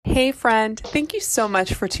Hey friend, thank you so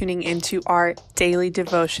much for tuning into our Daily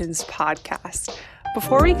Devotions podcast.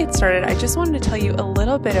 Before we get started, I just wanted to tell you a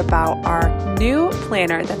little bit about our new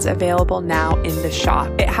planner that's available now in the shop.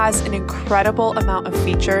 It has an incredible amount of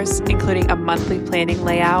features, including a monthly planning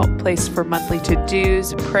layout, place for monthly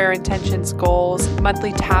to-dos, prayer intentions, goals,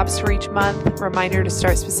 monthly tabs for each month, reminder to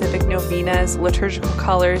start specific novenas, liturgical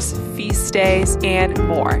colors, feast days, and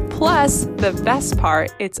more. Plus, the best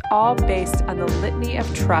part, it's all based on the Litany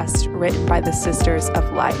of Trust written by the Sisters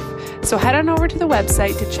of Life. So head on over to the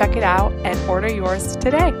website to check it out and order yours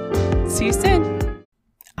today. See you soon.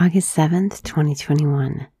 August 7th,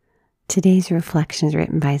 2021. Today's reflection is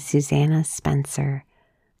written by Susanna Spencer,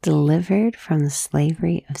 delivered from the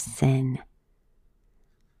slavery of sin.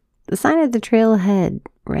 The sign at the trail ahead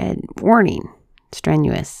read, "Warning,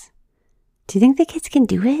 strenuous." "Do you think the kids can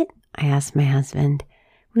do it?" I asked my husband.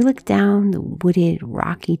 We looked down the wooded,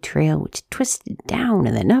 rocky trail which twisted down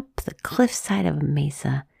and then up the cliffside of a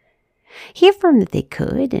mesa. He affirmed that they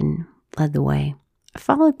could and led the way. I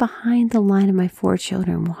followed behind the line of my 4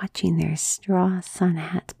 children, watching their straw sun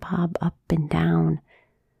hats bob up and down.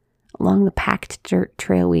 Along the packed dirt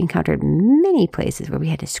trail, we encountered many places where we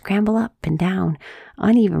had to scramble up and down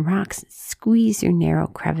uneven rocks and squeeze through narrow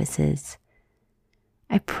crevices.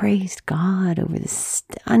 I praised God over the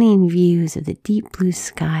stunning views of the deep blue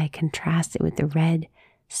sky contrasted with the red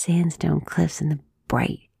sandstone cliffs and the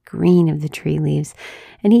bright green of the tree leaves,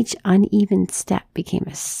 and each uneven step became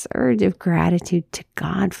a surge of gratitude to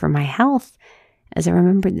God for my health as I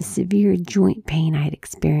remembered the severe joint pain I had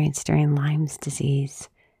experienced during Lyme's disease.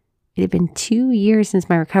 It had been 2 years since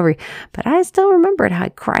my recovery, but I still remembered how I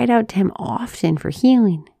cried out to him often for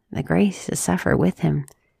healing and the grace to suffer with him.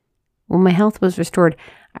 When my health was restored,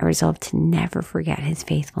 I resolved to never forget his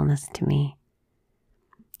faithfulness to me.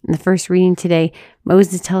 In the first reading today,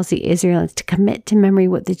 Moses tells the Israelites to commit to memory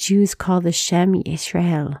what the Jews call the Shem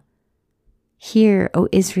Yisrael. "Hear, O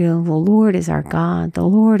Israel, the Lord is our God, the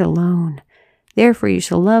Lord alone. Therefore you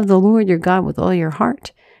shall love the Lord your God with all your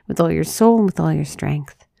heart, with all your soul, and with all your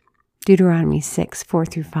strength." Deuteronomy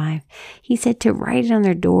 6:4-5. He said to write it on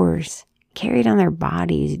their doors, carry it on their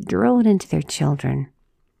bodies, drill it into their children.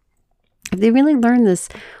 If they really learned this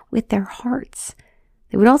with their hearts,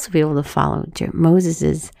 they would also be able to follow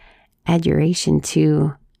Moses' adjuration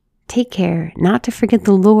to take care not to forget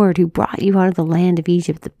the Lord who brought you out of the land of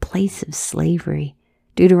Egypt, the place of slavery.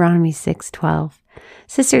 Deuteronomy 6:12.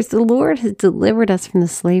 Sisters, the Lord has delivered us from the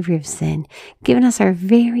slavery of sin, given us our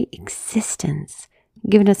very existence,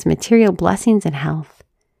 given us material blessings and health.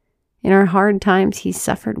 In our hard times, He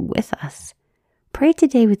suffered with us. Pray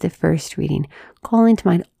today with the first reading, calling to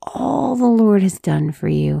mind all the Lord has done for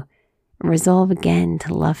you, and resolve again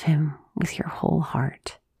to love Him with your whole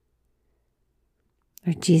heart.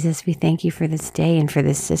 Lord Jesus, we thank you for this day and for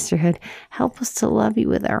this sisterhood. Help us to love you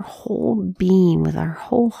with our whole being, with our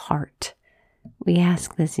whole heart. We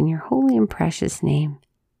ask this in your holy and precious name.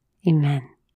 Amen.